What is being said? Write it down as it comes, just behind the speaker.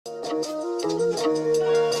Oh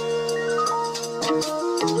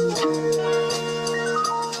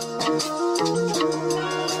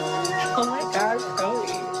my gosh,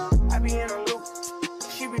 Joby. I be in a loop.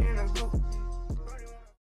 She be in a loop.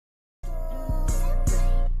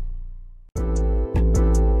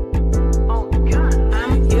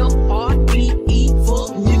 I'm L-R-E-E, fuck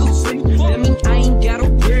nigga free. That mean I ain't gotta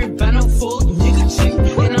worry about no fuck nigga cheap.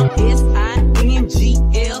 And I'm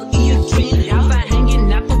S-I-N-G-L-E again. Outside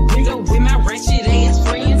hanging out the window with my ratchet ass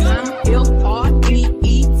friends. I'm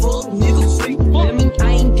L-R-E-E, fuck nigga free. That mean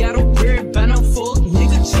I ain't gotta worry about no fuck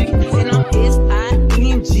nigga cheap. And I'm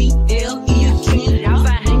S-I-N-G-L-E again.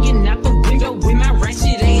 Outside hanging out the window with my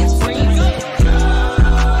ratchet ass friends.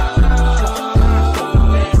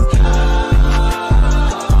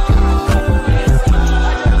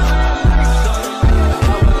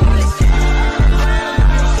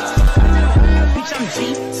 Bitch, I'm G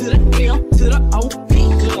to the L to the O-P.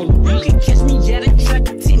 You can catch me at a track,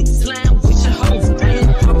 tennis slime with your hoes. I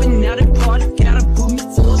ain't popping out at party, gotta book me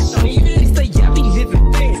for a show. They say I be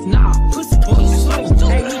living fast, nah, pussy boy slow.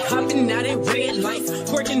 Hey, we hopping out at red lights,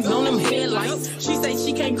 working on them headlights. She say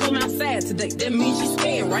she can't come outside today, that means she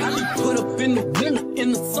scared, right? Put up in the winter,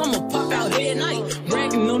 in the summer, pop out at night.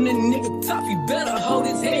 Bragging on that nigga top, you better hold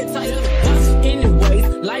his head tight. Anyways,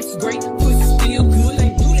 life's great, pussy still good.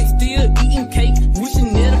 They still eating cake,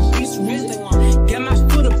 wishing that a bitch really. Got my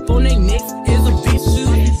foot up on their necks, as a bitch should.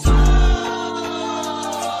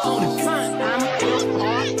 On the front, I'm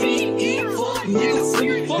L-R-E-E, fuck nigga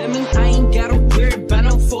free. That mean I ain't gotta worry about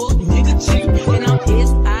no fuck nigga cheap. And I'm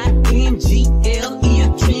S-I-N-G-L-E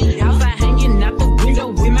again. Outside hanging out the window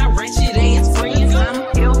with my ratchet ass friends. I'm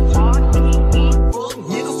L-R-E-E, fuck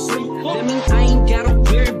nigga free. That mean I ain't gotta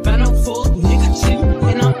worry about no fuck nigga cheap.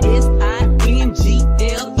 And I'm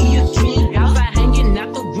S-I-N-G-L-E again. Outside hanging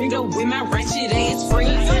out the window with my ratchet ass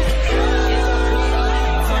friends.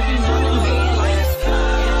 Working on them headlights.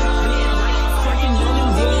 Working on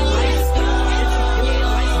them headlights.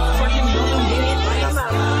 Working on them headlights.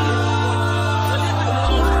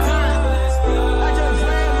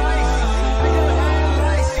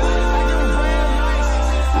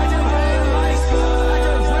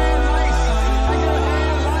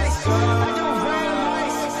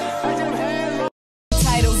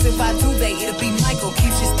 Titles, if I do they, it'll be Michael.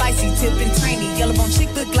 Keep shit spicy, tipping trainy. Yellow bone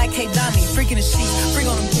chick look like Hey Donnie. Freaking the sheets, freak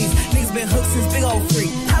on them beats. Niggas been hooked since big old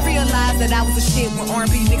free. I realized that I was a shit when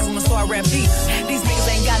R&B niggas wanna start rap beat. These niggas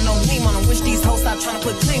ain't got no name on them. Wish these hoes stop trying to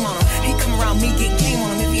put claim on them. He come around me, get game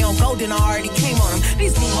on him. If he don't go, then I already came on him.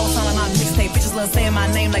 These new hoes sound like my mixtape. Bitches love saying my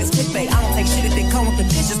name like it's clickbait. I don't take shit if they come with the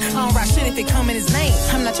dishes. I don't rock shit if it come in his name.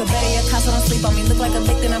 I'm not your better, your cops don't sleep on me. Look like a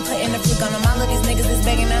lick, then I'm putting the freak on them. All of these niggas is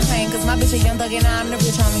begging and paying. Cause my bitch a young thug and I'm the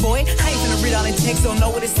rich on me. Boy, I ain't finna read all in text, don't know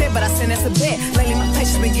what it said, but I sent that's a bet. Lately my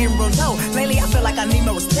patience been getting real low. Lately I feel like I need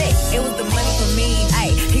more respect. It was the money for me,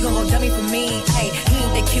 ayy. He gon' go dummy for me, ayy. He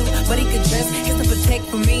ain't that cute, but he could dress. He's to protect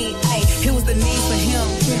for me, ayy. It was the need for him,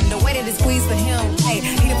 the way that it squeezed for him, ayy.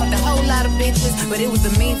 He done fucked a whole lot of bitches, but it was the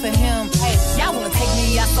mean for him, ayy. Y'all wanna take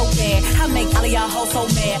me out so bad. I make all of y'all hoes so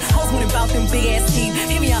mad. Hoes went about them big ass teeth.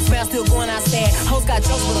 Hear me out spell, still going outside. Hoes got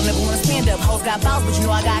jokes, but don't never wanna stand up. Hoes got balls, but you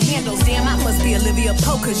know I got handles. Damn, I must be Olivia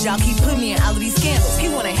Pope, cause y'all keep putting me in all of these scandals. He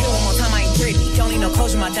wanna hear one more time, I ain't pretty. Don't need no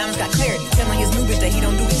closure, my diamonds got clarity. Telling his new bitch that he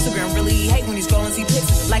don't do Instagram. Really, he hate when he's scrolling, see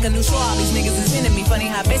pics. Like a new show, all these niggas is into me. Funny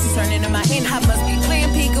how bitches turn into my end. I must be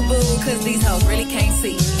playing peekaboo, cause these hoes really can't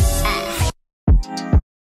see.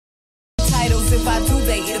 Titles, if I do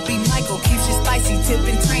they, it'll be Michael. Keep shit spicy,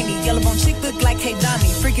 tipping trainy. Yellow bone chick look like Hey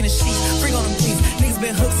Donnie. Freaking the sheets, freak on them beats. Niggas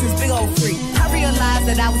been hooked since big old free. I realized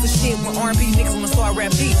that I was a shit when R&B niggas wanna start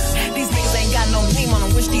rap beat. These niggas ain't got no name on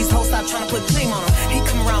them. Wish these hoes stop trying to put claim on them. He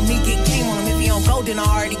come around me, get game on him. If he don't go, then I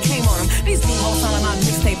already came on him. These new hoes sound like my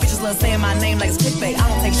mixtape. Bitches love saying my name like it's clickbait. I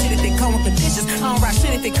don't take shit if they come with the dishes. I don't rock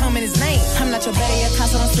shit if it come in his name. I'm not your better, your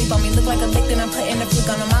cops don't sleep on me. Look like a lick, then I'm putting the freak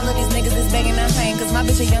on them. All of these niggas is begging and paying. Cause my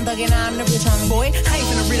bitch a young thug and I'm the rich on me. Boy, I ain't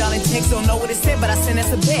finna read all in text, don't know what it said, but I sent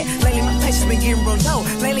that's a bet. Lately my patience been getting real low.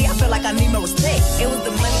 Lately I feel like I need more respect. It was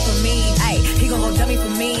the money for me, ayy. He gon' go dummy for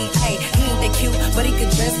me, ayy. He ain't that cute, but he could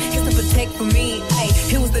dress. He's to protect for me, ayy.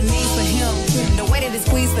 It was the need for him, the way that it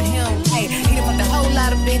squeezed for him, ayy. He done fucked a whole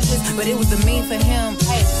lot of bitches, but it was the mean for him,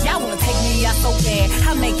 ayy. Y'all wanna take me out so bad.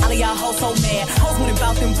 I make all of y'all hoes so mad. Hoes went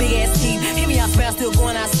about them big ass teeth. Hear me out spell, still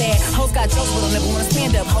going outside. Hoes got jokes, but don't never wanna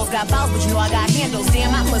stand up. Hoes got balls, but you know I got handles.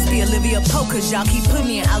 Damn, I must be Olivia Pope, cause y'all keep putting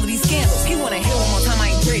me in all of these scandals. He wanna hear one more time, I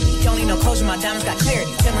ain't pretty. Don't need no closure, my diamonds got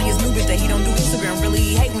clarity. Telling his new bitch that he don't do Instagram. Really,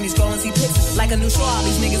 he hate when he's scrolling, see pics. Like a new show, all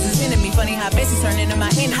these niggas is into me. Funny how bitches turn into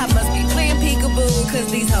my end. I must be playing peekaboo,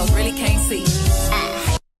 cause these hoes really can't see.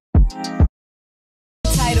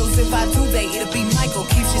 Titles, if I do they, it'll be Michael.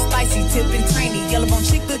 Keep shit spicy, tipping trainy. Yellow bone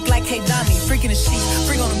chick look like Hey Donnie. Freaking the sheets,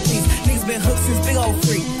 freak on them please. Niggas been hooked since big old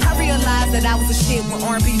free. I realized that I was a shit when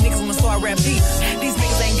R&B niggas wanna start rap beef. These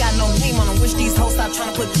niggas ain't got no name on them. Wish these hoes stop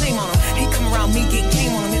trying to put claim on them. He come around me, get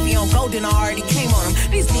game on him. If he don't go, then I already came on him.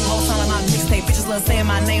 These new hoes sound like my mixtape. Bitches love saying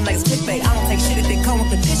my name like it's clickbait. I don't take shit if they come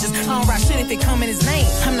with the dishes. I don't rock shit if it come in his name.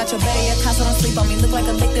 I'm not your better, your casa don't sleep on me. Look like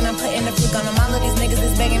a lick, then I'm putting the flick on them. All of these niggas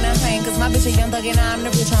is begging to hang. Cause my bitch a young thug and I'm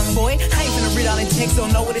the rich homie. Boy, I ain't finna read all the text,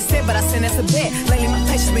 don't know what it said, but I send that's a bet. Lately my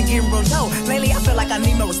patience been getting real low. Lately I feel like I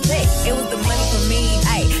need no respect. It was the money for me,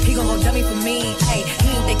 ayy. He gon' go dummy for me, ayy. He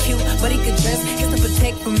ain't that cute, but he could dress. He's to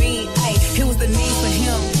protect for me, ayy. It was the need for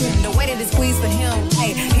him, the way that it squeezed for him,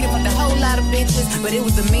 ayy. He done fucked a whole lot of bitches, but it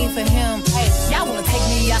was the mean for him, ayy. Y'all wanna take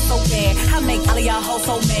me out so bad. I make all of y'all hoes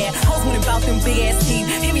so mad. Hoes wanna bout them big ass teeth.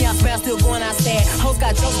 Hear me out spell, still going outside. Hoes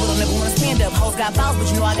got jokes, but don't never wanna stand up. Hoes got balls, but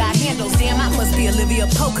you know I got handles. Damn, I must be Olivia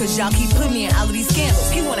Pope, cause y'all keep putting me in all of these scandals.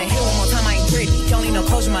 He wanna hear one more time, I ain't pretty. Don't need no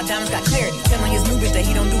closure, my diamonds got clarity. Telling his new bitch that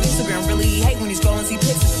he don't do Instagram. Really, he hate when he's scrolling, see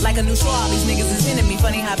pictures. Like a new show, all these niggas is into me.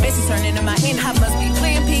 Funny how Bessie turned into my end. I must be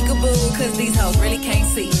playing peekaboo, cause these hoes really can't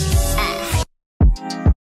see.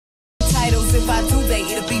 Titles, if I do they,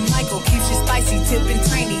 it'll be Michael. Keep shit spicy, tipping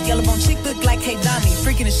trainy. Yellow bone chick look like Hey Donnie.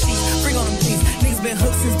 Freaking the sheets, freak on them please. Niggas been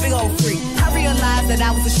hooked since big old free. I realized that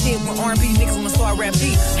I was a shit when R&B niggas wanna start rap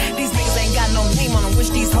beef. These niggas ain't got no name on them. Wish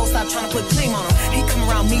these hoes stop trying to put claim on them. He come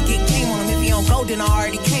around me, get game on him. If he don't go, then I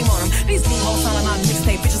already came on him. These new hoes sound like my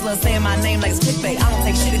mixtape. Bitches love saying my name like it's clickbait. I don't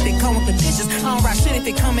take shit if they come with the dishes. I don't rock shit if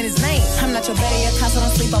it come in his name. I'm not your better, your casa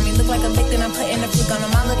don't sleep on me. Look like a lick, then I'm putting the flick on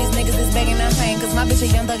them. All of these niggas is begging to hang. Cause my bitch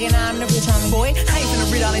a young thug and I'm the rich homie. Boy, I ain't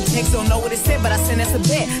finna read all the text, don't know what it said, but I send that's a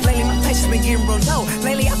bet. Lately my patience been getting real low.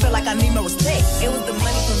 Lately I feel like I need no respect. It was the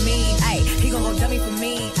money for me, ayy. He gon' go dummy for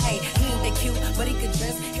me, ayy. He ain't that cute, but he could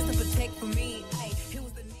dress. He's to protect for me, ayy. It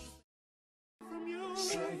was the need From you.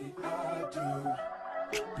 Say I do.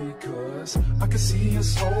 Because I can see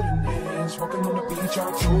us holding hands, walking on the beach,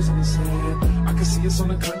 our toes in the sand. I can see us on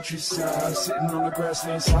the countryside, sitting on the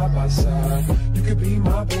grassland side by side. You could be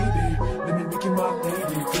my baby, let me make you my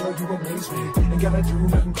lady. Girl, you amaze me, ain't gotta do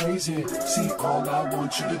nothing crazy. See, all I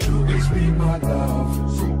want you to do is be my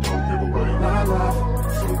love. So don't give away my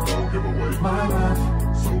love. So don't give away my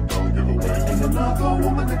love. So don't give away. Ain't another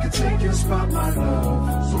woman that can take your spot, my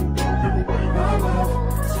love. So don't give away my love.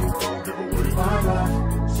 So don't give away my love.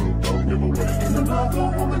 So don't give away. Ain't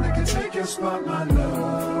another woman that can take your spot, my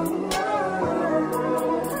love.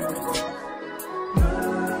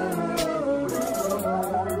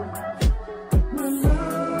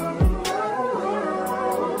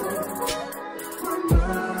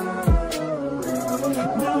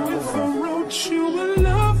 Now if I wrote you a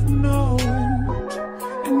love note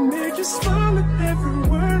and made you smile at every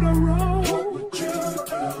word I wrote, what would you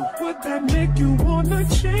do? Would that make you wanna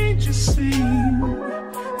change your scene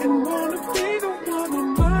and wanna be the one on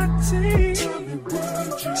my team? Tell me,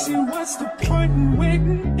 would you? See, what's the point in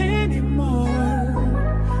waiting anymore?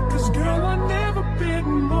 Cause girl, I've never been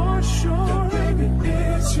more sure that baby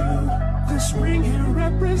it's you. This ring here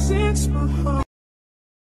represents my heart.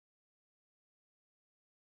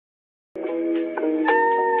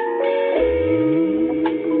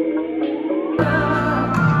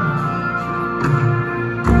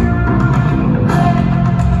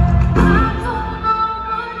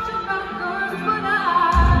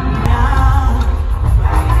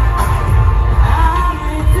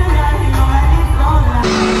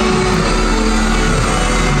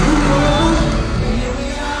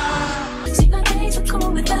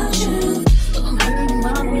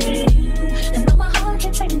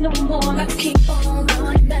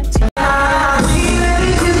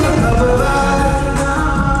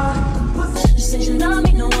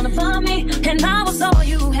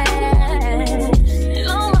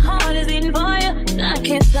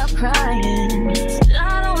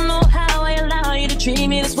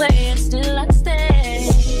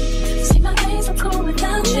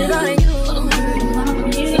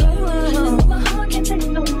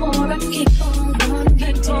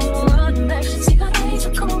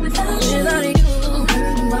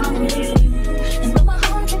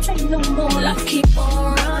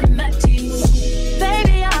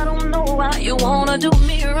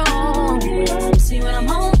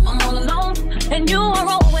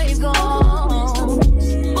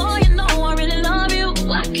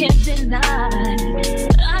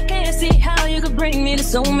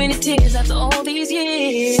 So many tears after all these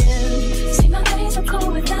years. See, my days are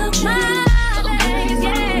cold without you. My days,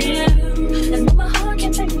 yeah. And my heart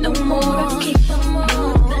can't take no more. I keep on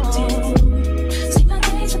letting. See, my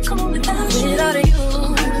days are cold without you. Without you,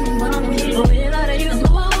 without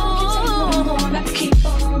you.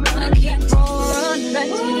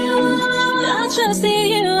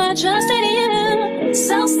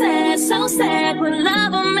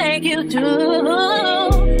 you do.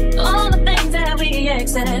 All the things that we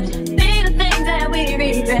accept, be the things that we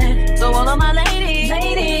regret. So all of my ladies,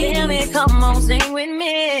 hear me, come on, sing with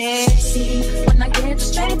me. See, when I get the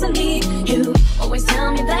strength to leave, you always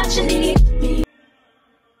tell me that you need me.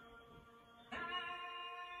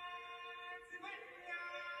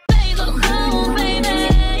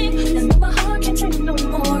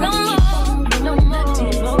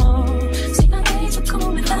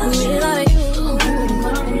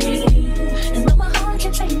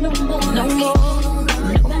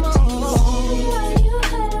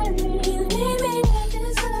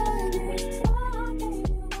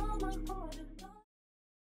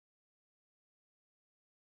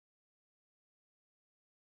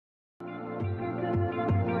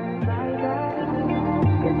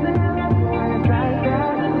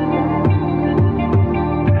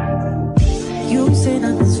 You say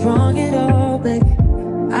nothing's wrong at all, baby.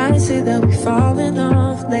 I say that we falling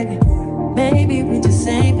off lately. Maybe we just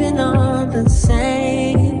ain't been on the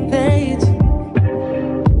same page.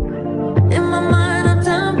 In my mind, I'm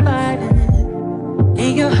done fighting it.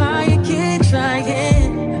 In your heart, you keep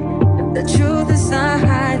trying. If the truth is not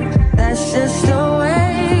hiding, that's just the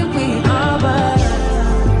way we are. But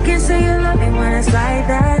can't say you love me when it's like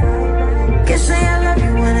that. Can't say I love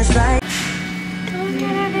you when it's like.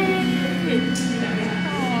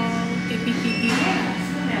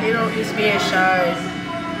 You know, he's being shy.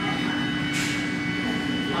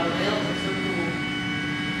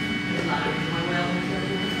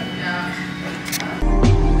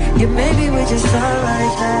 Yeah, maybe we just talk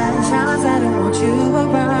like that. Times I don't want you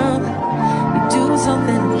around. You do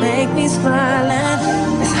something to make me smile,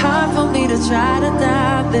 and it's hard for me to try to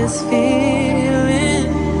stop this feeling.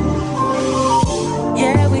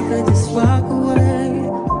 Yeah, we could just walk away.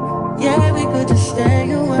 Yeah, we could just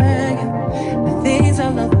stay away. The things I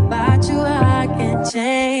love about you, I can't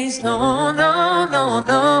change. No, no, no,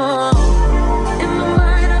 no. In my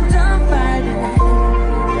mind, I'm done fighting it.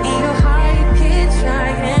 In your heart, you keep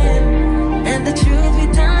trying. And the truth, we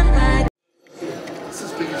done hiding. It's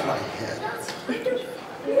as big as my head.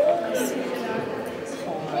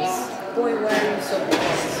 Boy, why are you so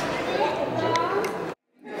blessed?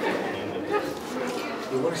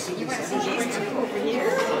 You want to see these over here?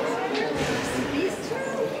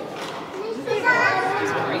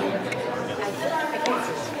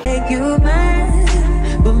 Make you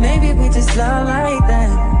mad, but maybe we just love like that.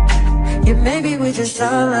 Yeah, maybe we just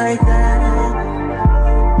love like that.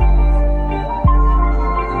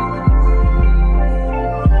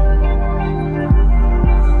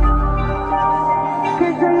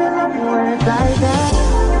 Can't say you love me when it's like that.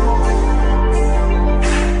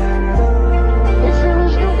 If it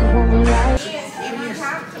was you, it would be like.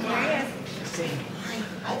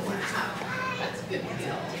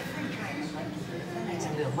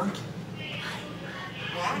 Monkey.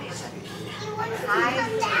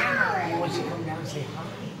 Hi, Once you come down and say hi.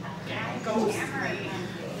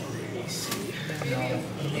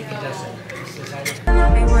 I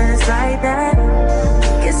love me when it's like that.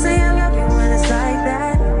 Can't say I love you when it's like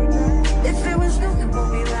that. If it was you, it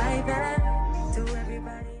would be like that. To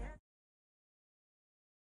everybody else.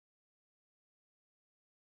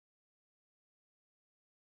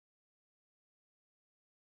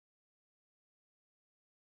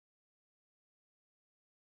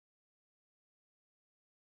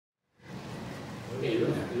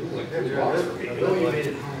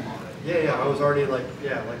 Yeah, I was already like,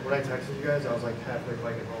 like when I texted you guys, I was like halfway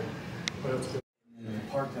biking home. But it was the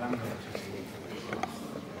park that I'm going to.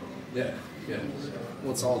 Yeah, yeah.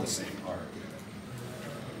 Well, it's all the same park.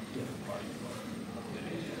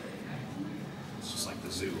 It's just like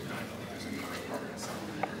the zoo, kind of. There's another park inside.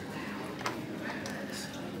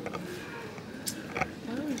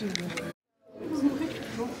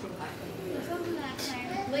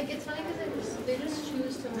 Like, it's funny because they just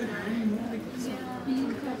choose to be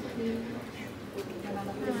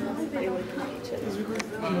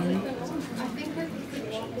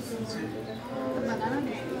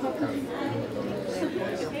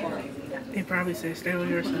They probably say stay on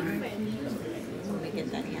your side.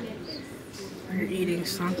 You're eating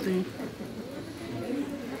something.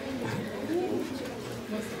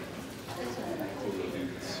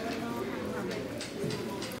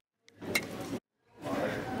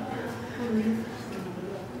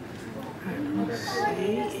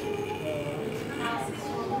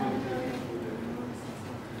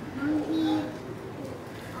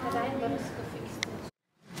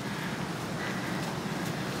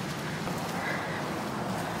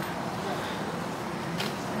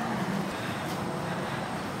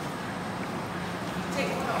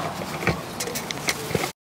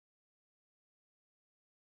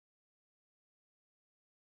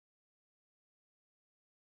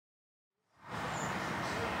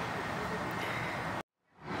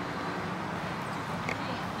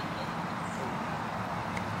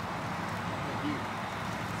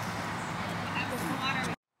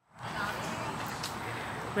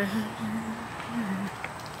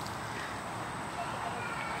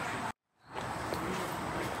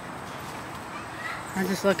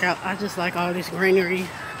 I just like all this greenery.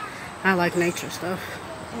 I like nature stuff.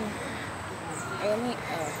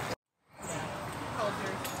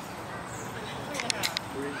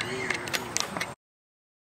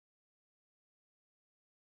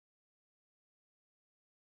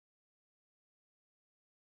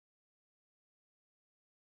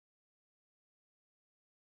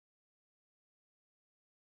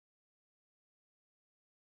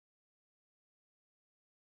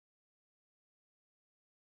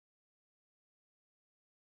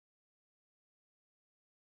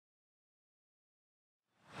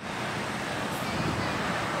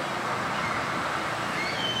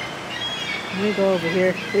 Let me go over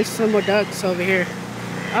here. There's some more ducks over here.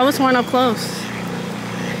 I was one up close.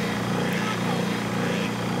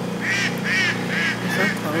 It's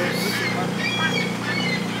up close.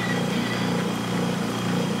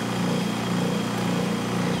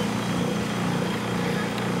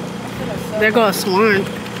 There goes a swan.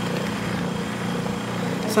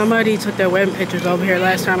 Somebody took their wedding pictures over here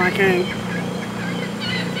last time I came.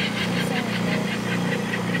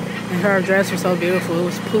 And her dress was so beautiful. It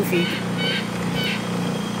was poofy.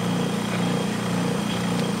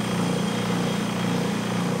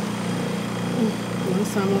 There's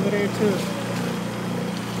some over there too.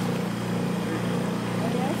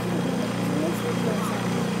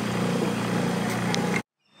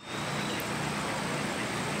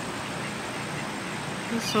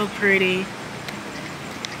 It's so pretty.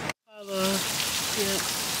 Yeah.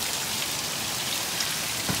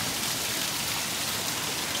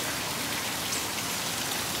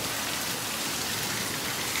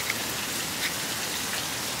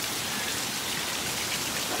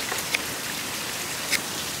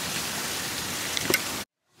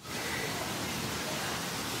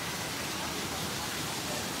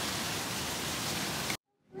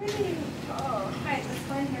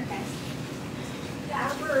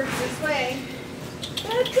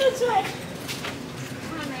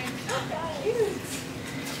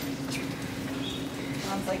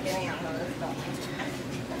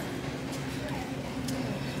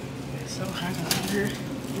 So hot out here.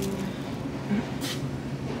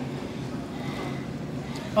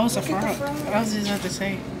 Oh, it's a frog. I was just about to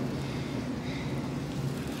say.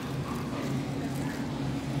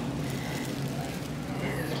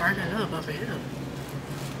 Yeah, it's burning up over here.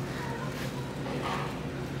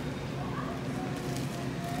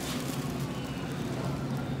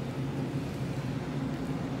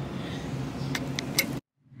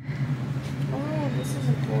 Oh, this is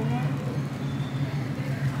a cool one.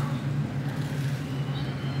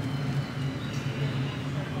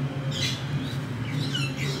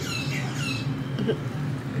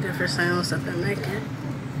 Different sounds that they're making.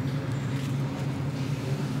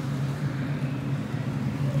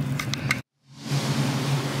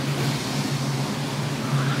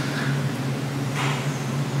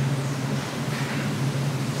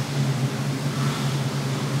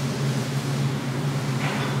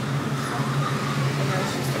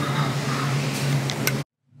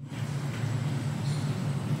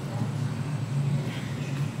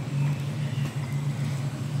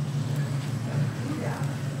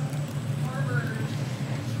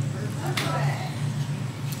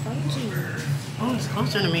 Oh, it's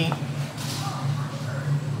closer to me.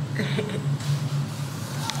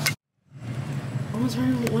 Oh, it's right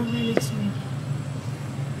next to me.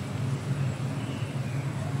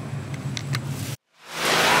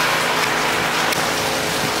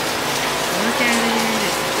 Look at it.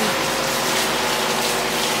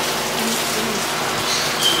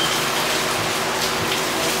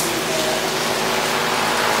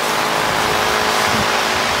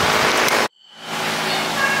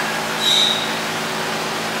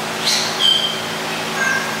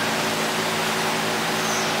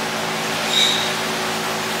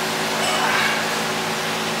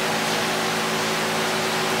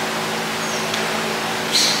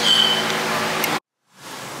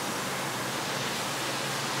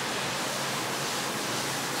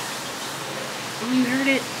 Oh, you heard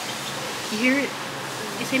it? You hear it?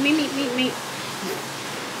 It said meet.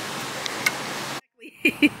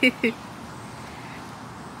 They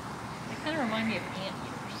kind of remind me of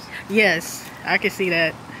anteaters. Yes, I can see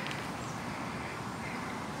that.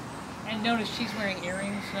 And notice she's wearing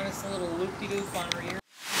earrings. Notice the little loop-de-loop on her ear.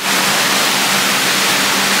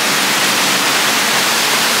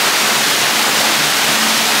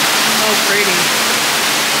 Oh, pretty.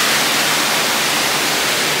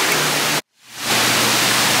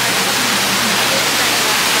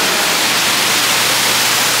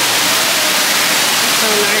 So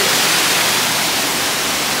nice.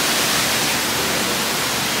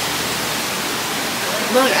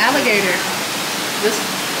 Look, alligator. This,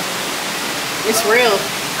 it's real.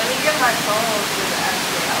 Let me get my phone to the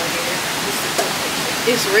actual alligator. Just to take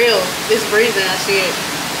pictures. It's real. It's breathing. I see it.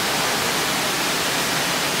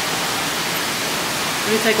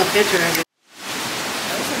 Let me take a picture of it.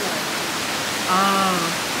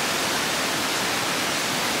 Oh.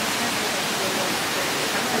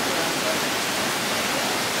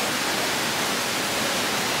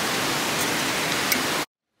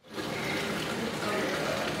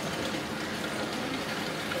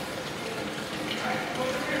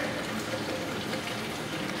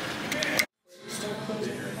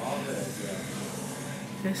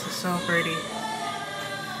 This is so pretty.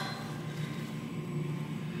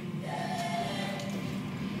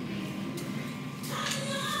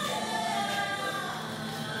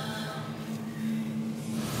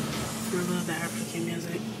 I love the African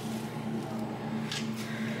music.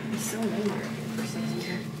 It's so weird for some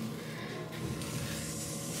reason.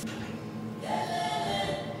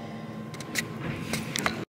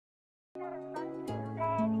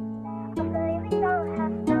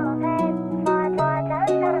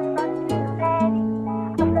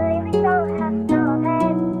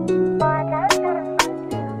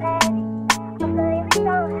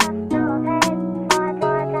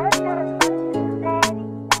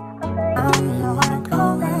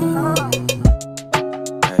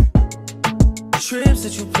 Trips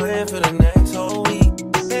that you plan for the next whole week.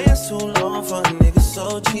 It's too long for a nigga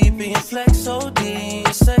so cheap. Being flex so D,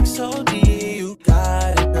 sex so D. You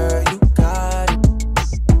got it, girl, you got it.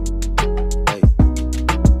 Hey.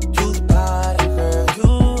 You got it, girl,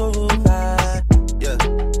 you got it. Yeah.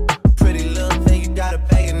 Pretty little thing, you got a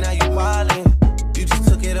bag and now you wildin'. You just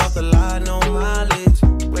took it off the line, no mileage.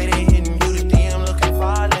 Waiting, hitting you the DM looking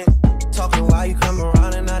violent. Talking while you come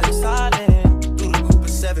around and not silent. Through the Cooper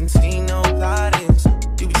 17, no guidance.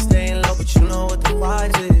 You be staying low, but you know what the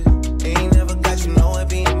price is. Ain't never got you know it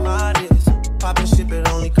being modest. Poppin' ship it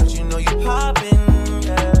only cause you know you poppin',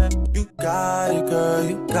 yeah. You got it, girl,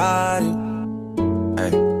 you got it.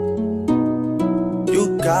 Hey.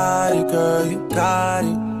 You got it, girl, you got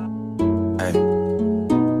it. Hey.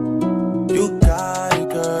 You got it,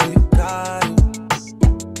 girl, you got it.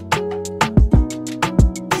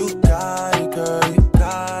 You got it, girl, you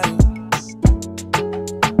got it.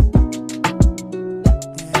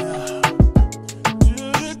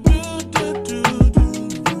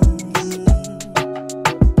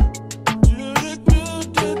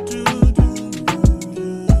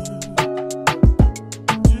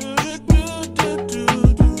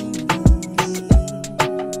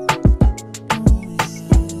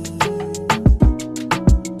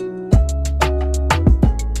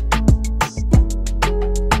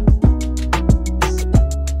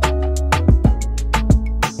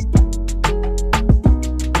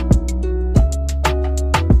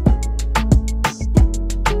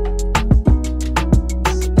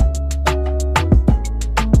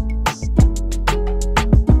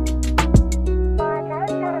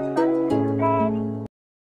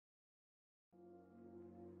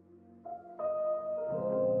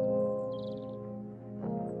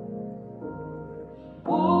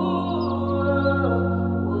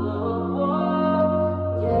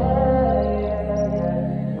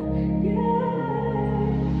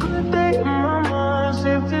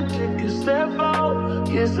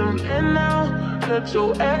 Let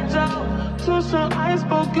your edge out to some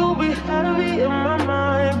iceberg. You'll be heavy in my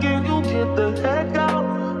mind. Can you get the heck out?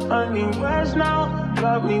 I need rest now.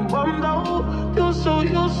 Got me bummed out. You so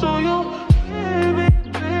baby,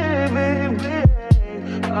 baby,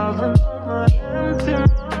 baby. I've been on my empty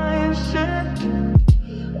mind shit.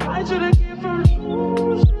 I should've came from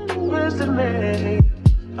the best of me.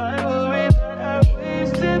 I worry that I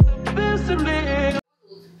wasted the best of me.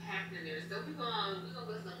 Packed in there, so we're gonna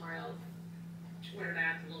go somewhere else. Where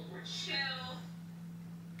that's a little more chill.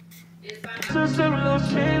 Just a little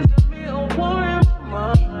change of me, a war in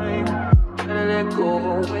my mind. And let go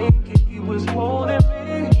away, he was holding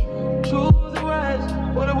me. Choose the rest,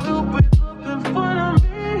 but it will be up in front of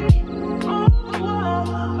me. On the wall,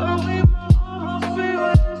 I wave my arms, feel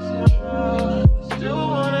it. Still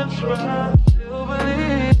wanna try, still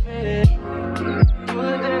believe it.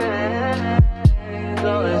 Good days,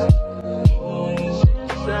 always always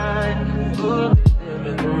inside. Good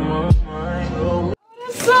living in my mind. Oh.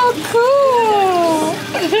 So cool!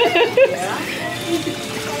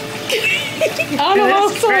 I don't know,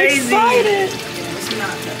 I'm so crazy. excited.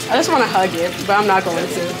 I just want to hug it, but I'm not going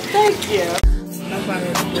to. Thank you.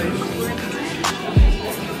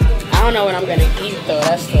 I don't know what I'm gonna eat though.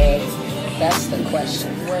 That's the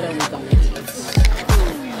question. What are we gonna eat?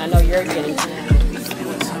 I know you're getting to.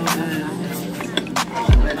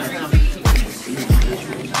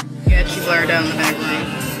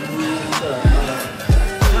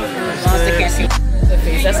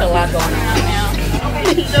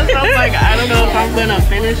 just I'm like, I don't know if I'm gonna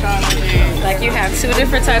finish all of it. Like you have two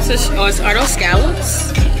different types of, are those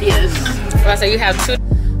scallops? Yes. Well, so you have two.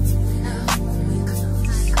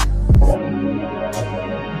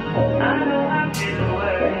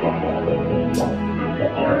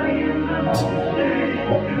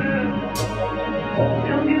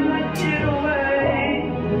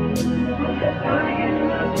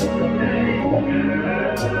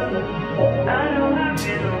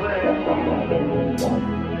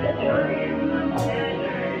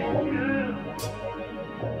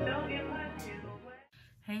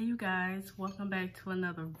 Hey you guys, welcome back to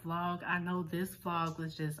another vlog. I know this vlog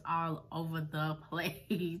was just all over the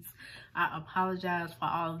place. I apologize for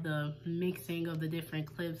all of the mixing of the different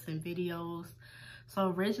clips and videos. So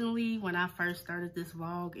originally when I first started this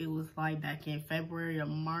vlog, it was like back in February or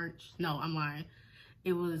March. No, I'm lying.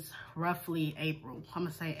 It was roughly April. I'm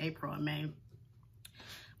gonna say April or May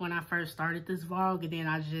when I first started this vlog, and then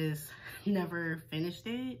I just never finished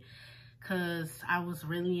it because I was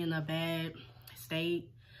really in a bad state.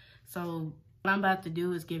 So what I'm about to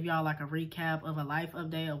do is give y'all like a recap of a life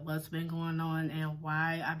update of what's been going on and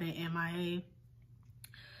why I've been MIA.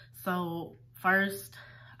 So first,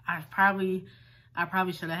 I probably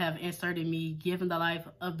should have inserted me giving the life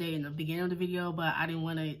update in the beginning of the video, but I didn't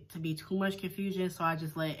want it to be too much confusion, so I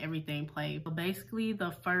just let everything play. But basically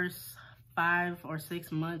the first 5 or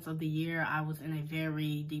 6 months of the year, I was in a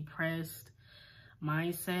very depressed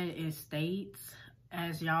mindset and state.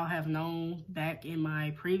 As y'all have known back in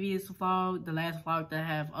my previous vlog, the last vlog that I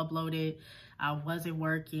have uploaded, I wasn't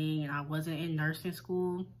working and I wasn't in nursing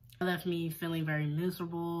school. It left me feeling very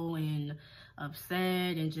miserable and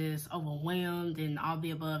upset and just overwhelmed and all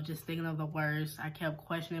the above, just thinking of the worst. I kept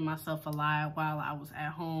questioning myself a lot while I was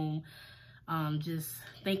at home, just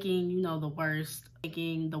thinking, you know, the worst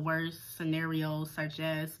scenarios, such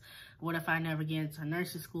as, what if I never get into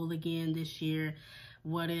nursing school again this year?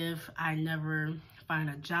 What if I never find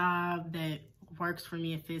a job that works for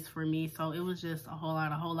me and fits for me? So it was just a whole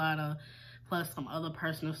lot of, plus some other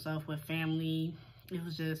personal stuff with family. It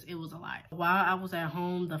was a lot. While I was at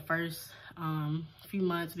home the first few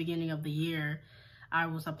months, beginning of the year, I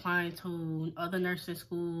was applying to other nursing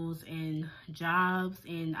schools and jobs,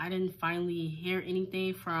 and I didn't finally hear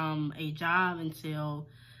anything from a job until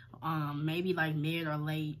maybe like mid or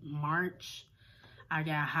late March. I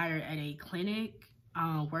got hired at a clinic,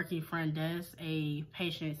 working front desk, a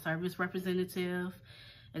patient service representative,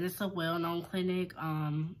 and it's a well-known clinic.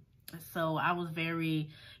 So I was very,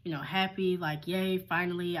 you know, happy, like, yay,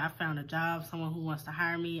 finally I found a job, someone who wants to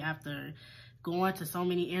hire me, after going to so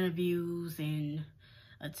many interviews and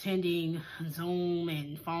attending Zoom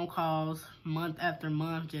and phone calls month after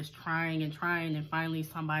month, just trying and finally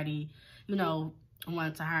somebody, you know,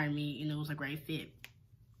 wanted to hire me, and it was a great fit.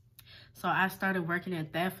 So I started working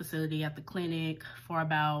at that facility at the clinic for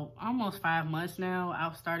about almost 5 months now.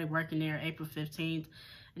 I started working there April 15th,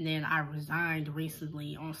 and then I resigned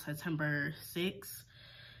recently on September 6th.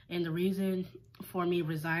 And the reason for me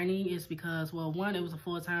resigning is because, well, one, it was a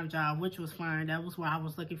full-time job, which was fine. That was what I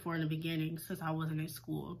was looking for in the beginning since I wasn't in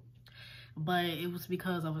school. But it was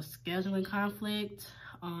because of a scheduling conflict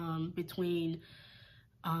between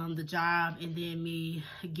the job and then me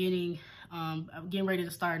getting ready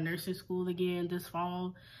to start nursing school again this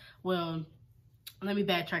fall. Well, let me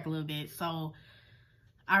backtrack a little bit. So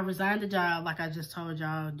I resigned the job, like I just told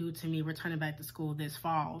y'all, due to me returning back to school this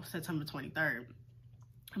fall, September 23rd.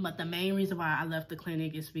 But the main reason why I left the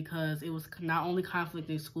clinic is because it was not only conflict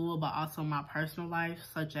in school, but also my personal life,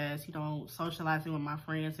 such as, you know, socializing with my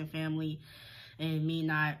friends and family, and me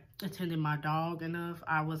not attending my dog enough.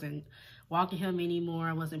 I wasn't walking him anymore.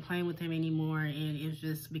 I wasn't playing with him anymore. And it's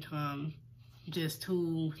just become just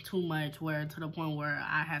too much, where to the point where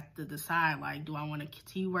I have to decide, like, do I want to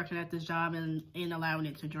continue working at this job and allowing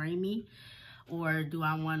it to drain me? Or do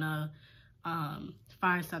I want to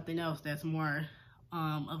find something else that's more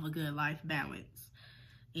of a good life balance?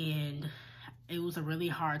 And it was a really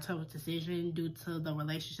hard, tough decision due to the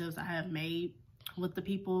relationships I have made with the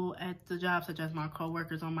people at the job, such as my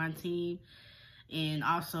coworkers on my team, and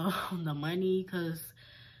also the money, because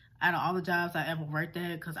out of all the jobs I ever worked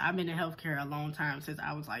at, because I've been in healthcare a long time, since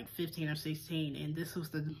I was like 15 or 16, and this was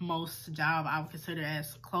the most job I would consider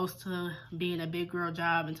as close to being a big girl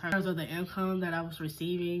job in terms of the income that I was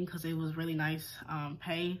receiving, because it was really nice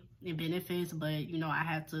pay and benefits, but, you know, I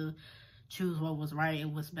had to choose what was right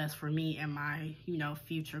and what's best for me and my, you know,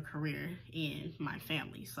 future career and my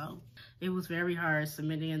family. So it was very hard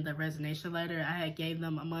submitting the resignation letter. I had gave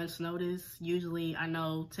them a month's notice. Usually, I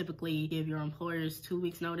know typically give your employers 2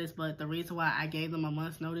 weeks notice, but the reason why I gave them a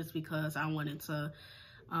month's notice because I wanted to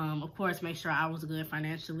Of course, make sure I was good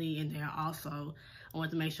financially, and then also I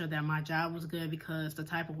wanted to make sure that my job was good because the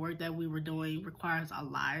type of work that we were doing requires a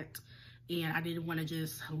lot, and I didn't want to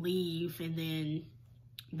just leave and then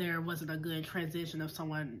there wasn't a good transition of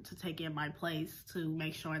someone to take in my place to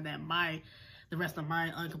make sure that the rest of my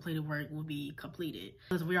uncompleted work will be completed.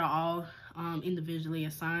 Because we are all individually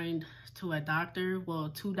assigned to a doctor, well,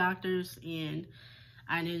 2 doctors, and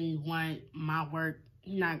I didn't want my work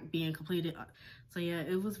not being completed. So yeah,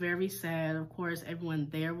 it was very sad. Of course, everyone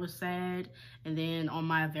there was sad. And then on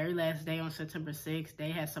my very last day on September 6th,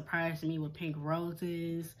 they had surprised me with pink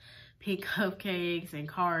roses, pink cupcakes, and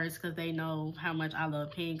cards because they know how much I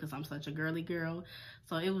love pink because I'm such a girly girl.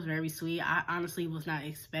 So it was very sweet. I honestly was not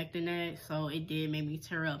expecting that. So it did make me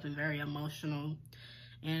tear up and very emotional.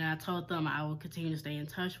 And I told them I would continue to stay in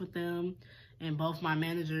touch with them. And both my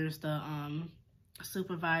managers, the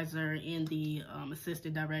supervisor and the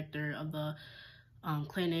assistant director of the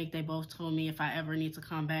clinic, they both told me if I ever need to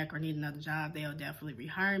come back or need another job, they'll definitely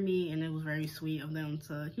rehire me. And it was very sweet of them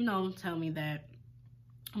to, you know, tell me that.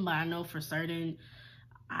 But I know for certain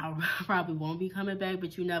I probably won't be coming back,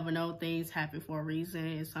 but you never know. Things happen for a reason,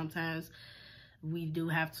 and sometimes we do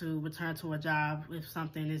have to return to a job if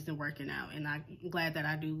something isn't working out. And I'm glad that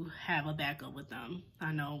I do have a backup with them.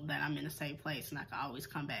 I know that I'm in a safe place and I can always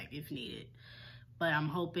come back if needed. But I'm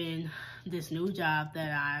hoping this new job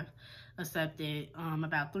that I've accepted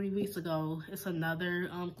about 3 weeks ago, it's another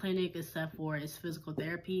clinic except for it's physical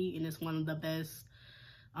therapy, and it's one of the best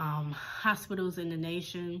hospitals in the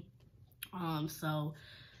nation. So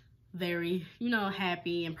very, you know,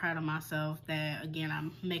 happy and proud of myself that, again,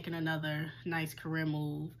 I'm making another nice career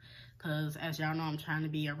move because, as y'all know, I'm trying to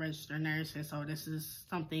be a registered nurse, and so this is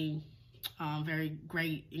something very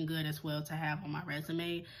great and good as well to have on my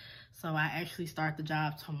resume. So I actually start the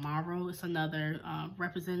job tomorrow. It's another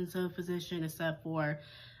representative position, except for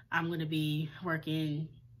I'm going to be working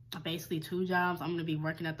basically 2 jobs. I'm going to be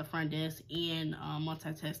working at the front desk and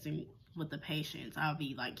multitasking with the patients. I'll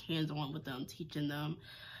be like hands-on with them, teaching them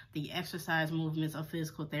the exercise movements of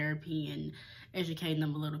physical therapy and educating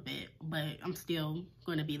them a little bit. But I'm still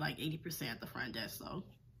going to be like 80% at the front desk.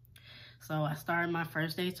 So I start my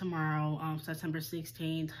first day tomorrow, September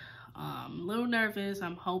 16th. A little nervous.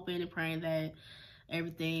 I'm hoping and praying that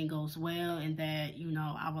everything goes well and that, you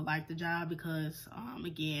know, I would like the job because,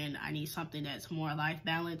 again, I need something that's more life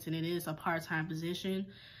balance, and it is a part-time position,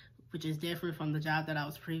 which is different from the job that I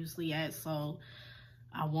was previously at. So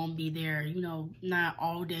I won't be there, you know, not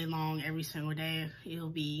all day long every single day. It'll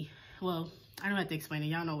be, well, I don't have to explain it.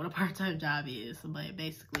 Y'all know what a part-time job is, but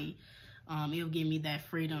basically it'll give me that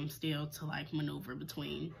freedom still to like maneuver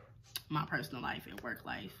between my personal life and work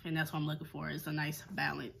life. And that's what I'm looking for, is a nice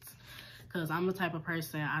balance. Because I'm the type of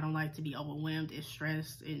person, I don't like to be overwhelmed and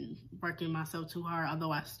stressed and working myself too hard,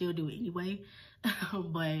 although I still do it anyway.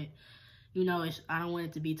 But, you know, I don't want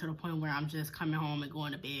it to be to the point where I'm just coming home and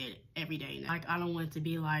going to bed every day. Like, I don't want it to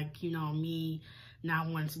be like, you know, me not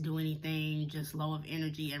wanting to do anything, just low of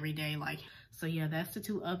energy every day. Like, so yeah, that's the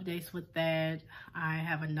 2 updates with that. I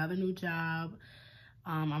have another new job.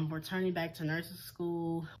 I'm returning back to nursing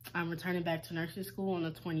school. I'm returning back to nursing school on the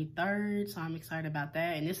 23rd, so I'm excited about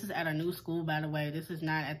that. And this is at a new school, by the way. This is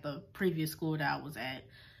not at the previous school that I was at.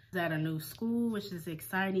 It's at a new school, which is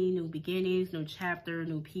exciting. New beginnings, new chapter,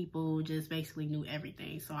 new people, just basically new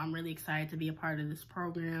everything. So I'm really excited to be a part of this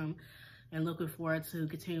program and looking forward to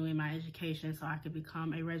continuing my education so I could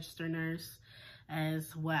become a registered nurse,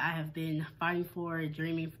 as what I have been fighting for and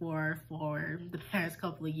dreaming for the past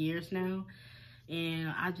couple of years now.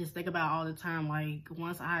 And I just think about all the time, like,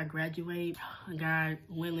 once I graduate, God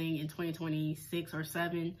willing, in 2026 or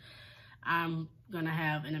 7, I'm gonna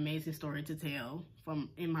have an amazing story to tell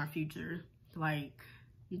in my future. Like,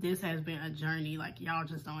 this has been a journey, like, y'all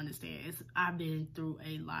just don't understand. I've been through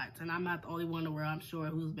a lot, and I'm not the only one in the world, I'm sure,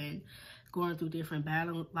 who's been going through different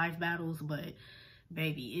life battles, but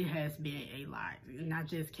baby, it has been a lot. And I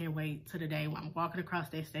just can't wait to the day when I'm walking across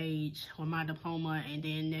that stage with my diploma and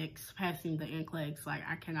then next passing the NCLEX. Like,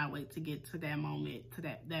 I cannot wait to get to that moment, to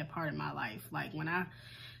that part of my life. Like, when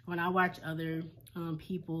I watch other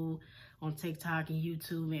people on TikTok and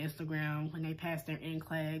YouTube and Instagram, when they pass their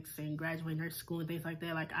NCLEX and graduate nurse school and things like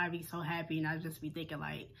that, like, I be so happy, and I just be thinking,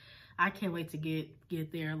 like, I can't wait to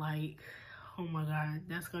get there. Like, oh my God,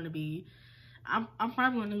 that's gonna be, I'm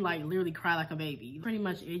probably gonna like literally cry like a baby. Pretty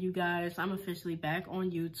much it, you guys. I'm officially back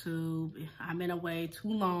on YouTube. I've been away too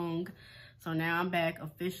long, so now I'm back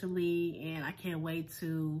officially, and I can't wait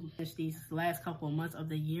to finish these last couple of months of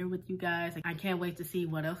the year with you guys. I can't wait to see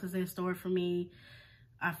what else is in store for me.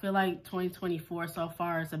 I feel like 2024 so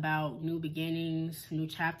far is about new beginnings, new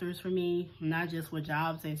chapters for me, not just with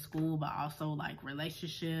jobs and school, but also like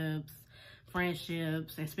relationships,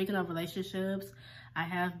 friendships. And speaking of relationships, I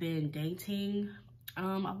have been dating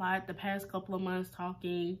a lot the past couple of months,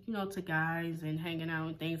 talking, you know, to guys and hanging out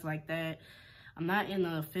and things like that. I'm not in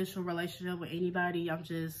an official relationship with anybody. I'm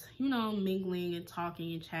just, you know, mingling and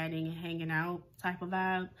talking and chatting and hanging out type of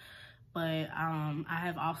vibe. But I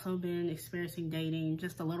have also been experiencing dating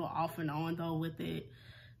just a little off and on though with it,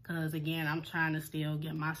 because again, I'm trying to still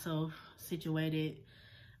get myself situated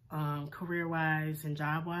career-wise and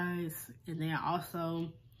job-wise. And then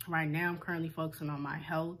also right now I'm currently focusing on my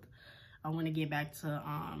health. I want to get back to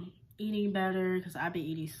eating better, because I've been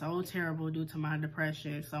eating so terrible due to my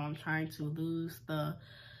depression. So I'm trying to lose the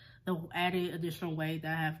added additional weight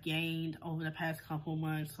that I have gained over the past couple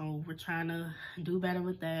months. So we're trying to do better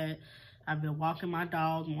with that. I've been walking my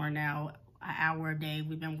dog more now, an hour a day.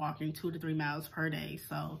 We've been walking 2 to 3 miles per day.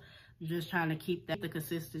 So I'm just trying to keep the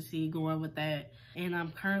consistency going with that. And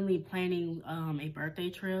I'm currently planning a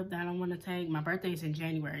birthday trip that I want to take. My birthday's in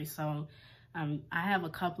January, so I have a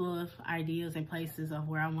couple of ideas and places of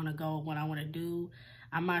where I want to go, what I want to do.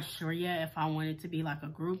 I'm not sure yet if I want it to be like a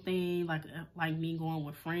group thing, like me going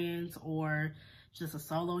with friends, or just a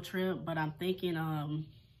solo trip. But I'm thinking of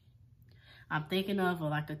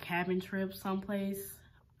like a cabin trip someplace.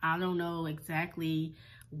 I don't know exactly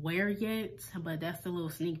where yet, but that's a little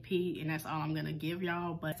sneak peek, and that's all I'm gonna give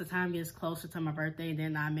y'all. But as the time gets closer to my birthday,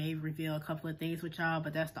 then I may reveal a couple of things with y'all,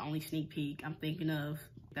 but that's the only sneak peek I'm thinking of.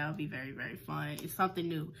 That would be very, very fun. It's something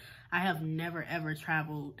new. I have never ever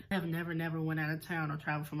traveled. I have never went out of town or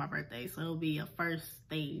traveled for my birthday. So it'll be a first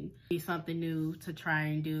thing. Be something new to try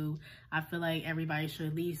and do. I feel like everybody should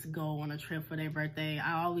at least go on a trip for their birthday.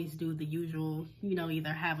 I always do the usual, you know,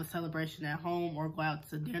 either have a celebration at home or go out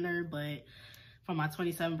to dinner. But for my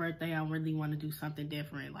 27th birthday, I really want to do something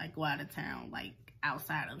different, like go out of town, like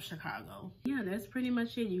outside of Chicago. Yeah, that's pretty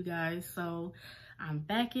much it, you guys. So I'm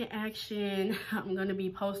back in action. I'm gonna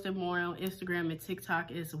be posting more on Instagram and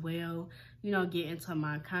TikTok as well. You know, get into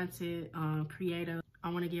my content creator. I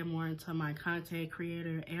want to get more into my content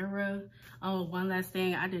creator era. Oh, one last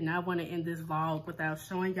thing. I did not want to end this vlog without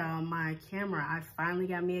showing y'all my camera. I finally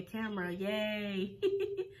got me a camera. Yay!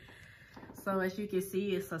 So as you can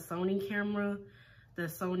see, it's a Sony camera, the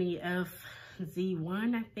Sony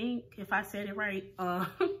FZ1, I think, if I said it right.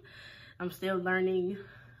 I'm still learning,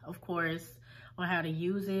 of course, on how to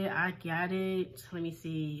use it. I got it, let me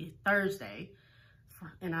see, Thursday,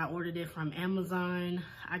 and I ordered it from Amazon.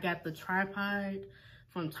 I got the tripod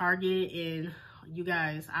from Target, and you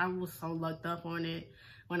guys, I was so lucked up on it.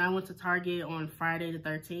 When I went to Target on Friday the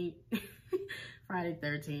 13th, Friday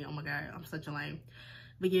 13th, oh my God, I'm such a lame.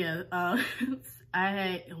 But yeah, I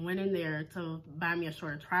had went in there to buy me a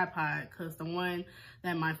shorter tripod, because the one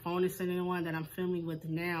that my phone is sitting on that I'm filming with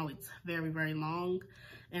now, it's very, very long.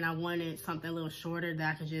 And I wanted something a little shorter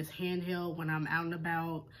that I could just handheld when I'm out and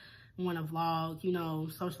about, want to vlog, you know,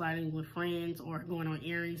 socializing with friends or going on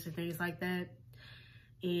errands and things like that.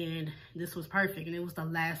 And this was perfect. And it was the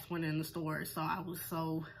last one in the store. So I was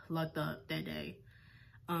so lucked up that day.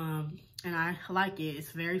 And I like it.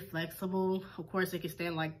 It's very flexible. Of course, it can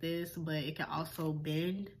stand like this, but it can also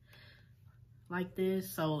bend like this.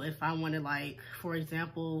 So if I want to, like, for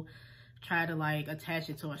example, try to like attach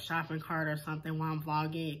it to a shopping cart or something while I'm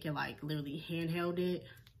vlogging, it can like literally handheld it.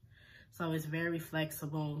 So it's very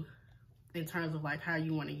flexible in terms of like how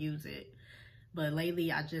you want to use it. But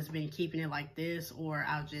lately I just been keeping it like this, or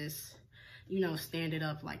I'll just, you know, stand it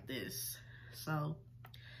up like this. So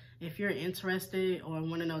if you're interested or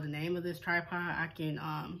want to know the name of this tripod, I can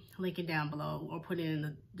link it down below or put it in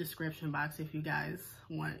the description box if you guys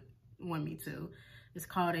want me to. It's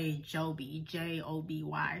called a Joby,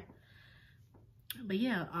 J-O-B-Y. But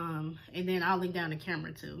yeah, and then I'll link down the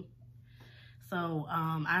camera too. So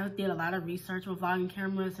I did a lot of research with vlogging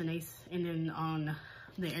cameras, and then on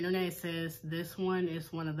the internet it says this one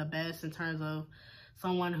is one of the best in terms of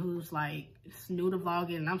someone who's like new to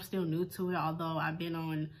vlogging, and I'm still new to it, although I've been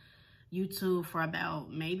on YouTube for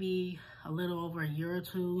about maybe a little over a year or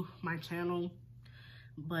two, my channel.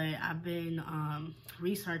 But I've been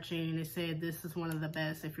researching, and it said this is one of the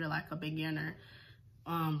best if you're like a beginner,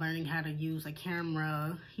 learning how to use a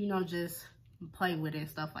camera, you know, just play with it and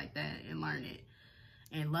stuff like that and learn it.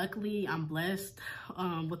 And luckily I'm blessed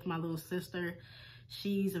with my little sister.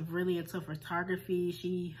 She's really into photography.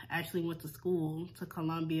 She actually went to school to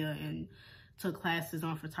Columbia and took classes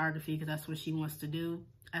on photography because that's what she wants to do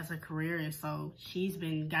as a career. And so she's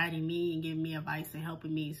been guiding me and giving me advice and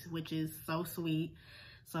helping me, which is so sweet.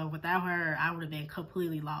 So without her, I would have been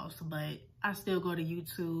completely lost. But I still go to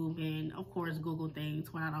YouTube and, of course, Google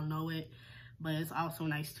things when I don't know it. But it's also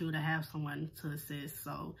nice, too, to have someone to assist.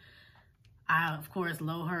 So I, of course,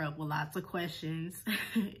 load her up with lots of questions.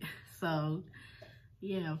 So,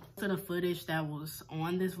 yeah. So the footage that was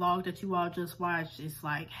on this vlog that you all just watched, it's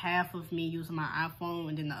like half of me using my iPhone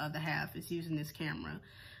and then the other half is using this camera.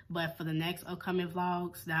 But for the next upcoming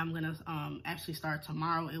vlogs that I'm gonna actually start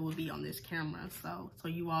tomorrow, it will be on this camera. So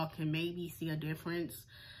you all can maybe see a difference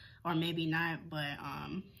or maybe not, but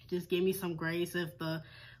just give me some grace if the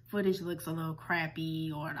footage looks a little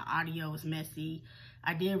crappy or the audio is messy.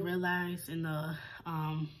 I did realize in the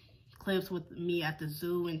clips with me at the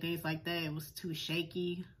zoo and things like that, it was too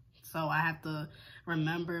shaky. So I have to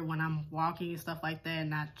remember when I'm walking and stuff like that,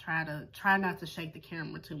 and try not to shake the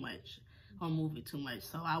camera too much or move it too much.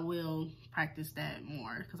 So I will practice that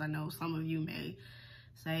more, because I know some of you may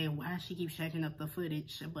say, why does she keep shaking up the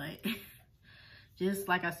footage? But just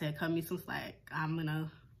like I said, cut me some slack. I'm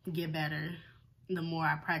gonna get better the more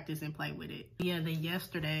I practice and play with it. Yeah, then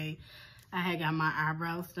yesterday I had got my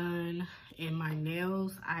eyebrows done and my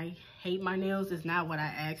nails. I hate my nails. It's not what I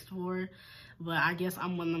asked for, but I guess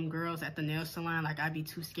I'm one of them girls at the nail salon, like I'd be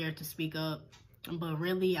too scared to speak up. But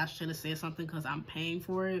really, I should have said something because I'm paying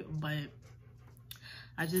for it, but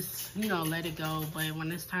I just, you know, let it go. But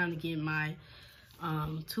when it's time to get my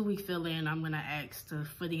 2-week fill-in, I'm gonna ask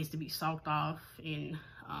for these to be soaked off and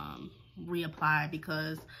reapplied,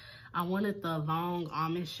 because I wanted the long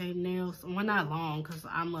almond shaped nails. Well, not long, because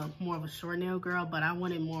I'm more of a short nail girl, but I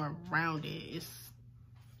wanted more rounded. It's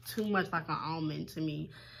too much like an almond to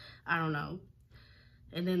me. I don't know.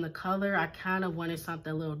 And then the color, I kind of wanted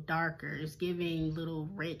something a little darker. It's giving little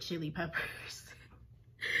red chili peppers.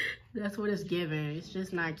 That's what it's giving. It's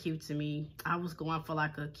just not cute to me. I was going for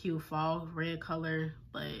like a cute fall red color,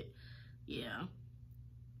 but yeah,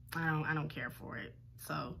 I don't care for it.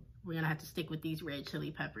 So we're gonna have to stick with these red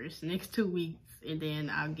chili peppers the next 2 weeks, and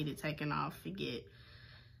then I'll get it taken off and get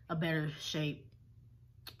a better shape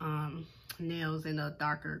nails in a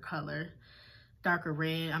darker color, darker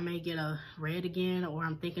red. I may get a red again, or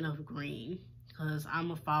I'm thinking of green, because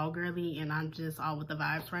I'm a fall girly and I'm just all with the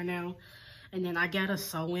vibes right now. And then I got a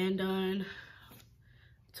sew-in done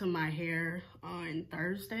to my hair on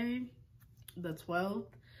Thursday, the 12th.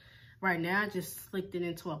 Right now, I just slicked it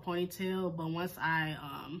into a ponytail, but once I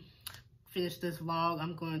finish this vlog,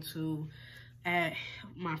 I'm going to add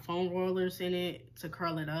my foam rollers in it to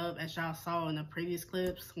curl it up. As y'all saw in the previous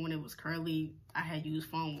clips, when it was curly, I had used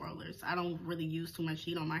foam rollers. I don't really use too much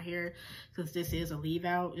heat on my hair because this is a leave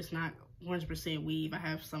out. It's not 100% weave. I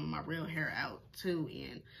have some of my real hair out too,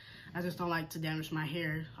 and I just don't like to damage my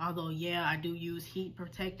hair. Although, yeah, I do use heat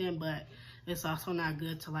protectant, but it's also not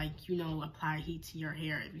good to, like, you know, apply heat to your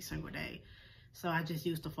hair every single day. So I just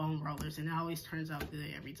use the foam rollers, and it always turns out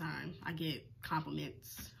good every time. I get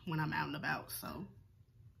compliments when I'm out and about, so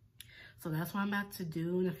that's what I'm about to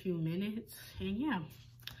do in a few minutes, and yeah.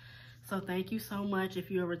 So thank you so much.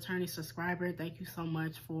 If you're a returning subscriber, thank you so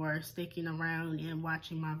much for sticking around and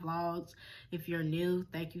watching my vlogs. If you're new,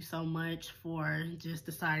 thank you so much for just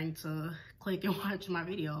deciding to click and watch my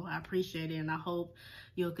video. I appreciate it, and I hope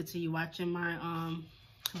you'll continue watching my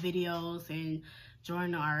videos and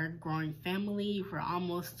join our growing family. We're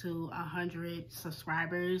almost to 100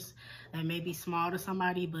 subscribers. That may be small to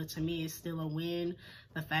somebody, but to me, it's still a win.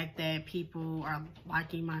 The fact that people are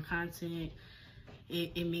liking my content,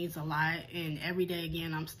 it means a lot. And every day,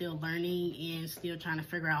 again, I'm still learning and still trying to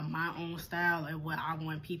figure out my own style and what I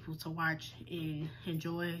want people to watch and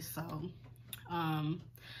enjoy. So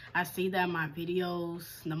I see that my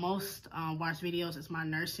videos, the most watched videos, is my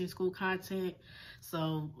nursing school content.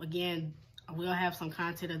 So again, we'll have some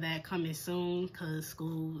content of that coming soon, because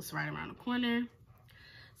school is right around the corner.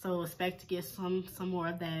 So expect to get some more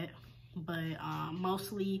of that. But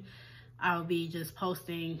mostly I'll be just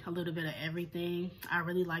posting a little bit of everything. I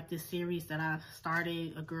really like this series that I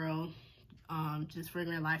started, a girl just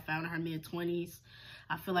figuring life out in her mid-20s.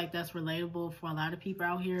 I feel like that's relatable for a lot of people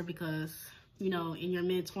out here, because, you know, in your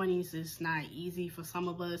mid-20s, it's not easy for some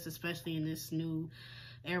of us, especially in this new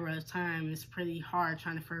era of time. It's pretty hard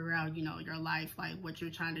trying to figure out, you know, your life, like what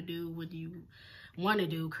you're trying to do, what do you want to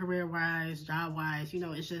do career-wise, job-wise. You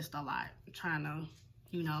know, it's just a lot trying to,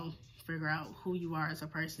 you know, figure out who you are as a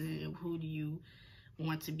person and who do you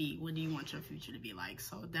want to be, what do you want your future to be like.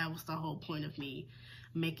 So that was the whole point of me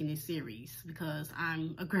making this series, because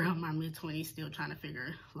I'm a girl in my mid-20s still trying to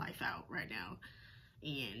figure life out right now,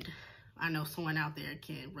 and I know someone out there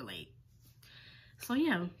can relate. So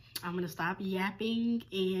yeah, I'm gonna stop yapping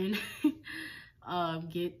and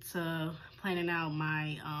get to planning out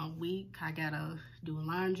my week. I gotta do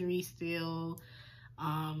laundry still,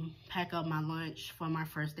 pack up my lunch for my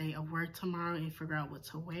first day of work tomorrow and figure out what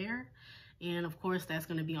to wear. And of course, that's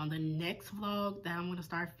gonna be on the next vlog that I'm gonna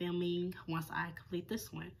start filming once I complete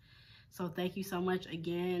this one. So thank you so much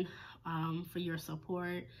again for your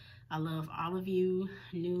support. I love all of you,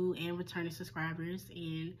 new and returning subscribers,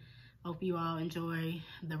 and hope you all enjoy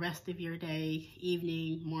the rest of your day,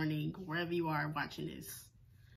 evening, morning, wherever you are watching this.